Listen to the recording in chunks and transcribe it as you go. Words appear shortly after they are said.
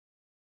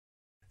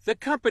The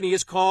company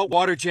is called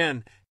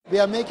WaterGen. We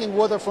are making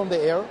water from the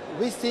air.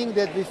 We think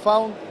that we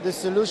found the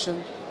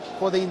solution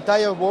for the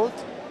entire world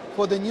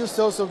for the new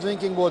source of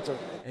drinking water.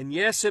 And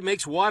yes, it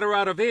makes water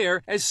out of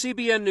air, as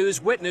CBN News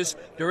witnessed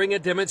during a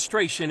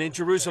demonstration in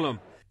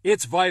Jerusalem.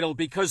 It's vital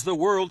because the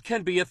world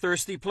can be a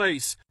thirsty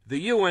place.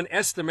 The UN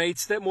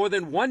estimates that more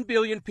than 1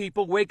 billion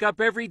people wake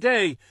up every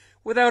day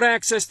without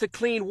access to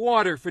clean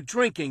water for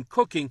drinking,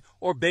 cooking,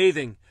 or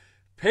bathing.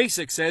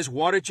 PASIC says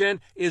WaterGen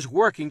is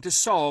working to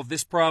solve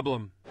this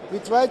problem. We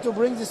try to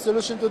bring this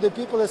solution to the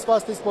people as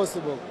fast as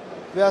possible.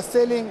 We are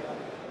selling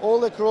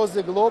all across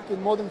the globe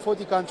in more than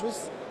 40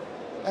 countries,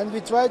 and we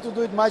try to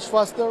do it much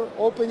faster,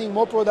 opening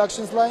more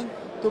production lines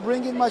to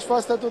bring it much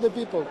faster to the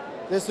people.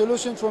 The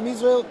solution from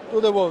Israel to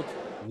the world.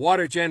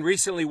 WaterGen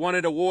recently won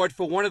an award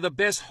for one of the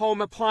best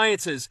home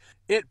appliances.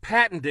 It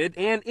patented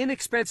an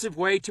inexpensive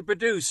way to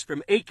produce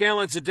from 8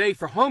 gallons a day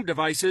for home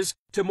devices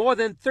to more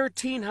than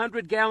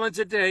 1,300 gallons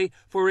a day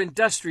for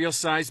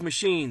industrial-sized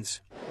machines.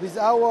 With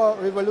our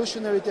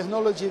revolutionary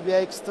technology, we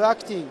are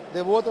extracting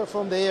the water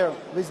from the air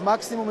with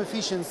maximum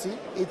efficiency.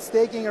 It's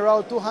taking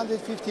around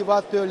 250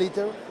 watts per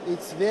liter.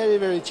 It's very,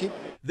 very cheap.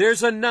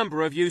 There's a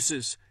number of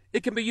uses.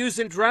 It can be used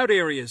in drought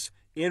areas,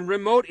 in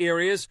remote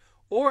areas,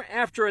 or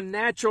after a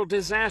natural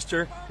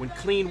disaster when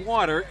clean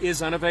water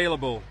is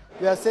unavailable.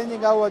 We are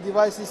sending our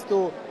devices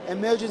to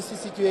emergency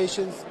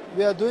situations.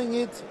 We are doing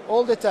it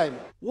all the time.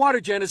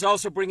 WaterGen is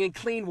also bringing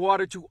clean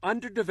water to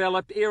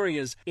underdeveloped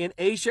areas in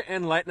Asia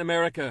and Latin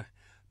America.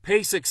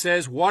 PASIC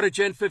says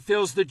WaterGen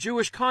fulfills the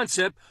Jewish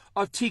concept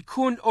of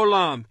tikkun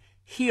olam,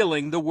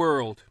 healing the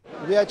world.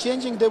 We are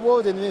changing the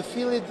world, and we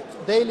feel it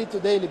daily to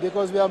daily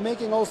because we are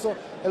making also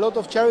a lot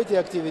of charity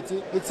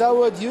activity. It's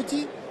our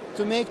duty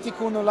to make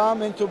tikkun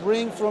olam and to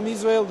bring from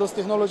Israel those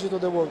technology to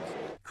the world.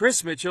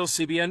 Chris Mitchell,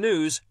 CBN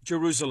News,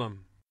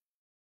 Jerusalem.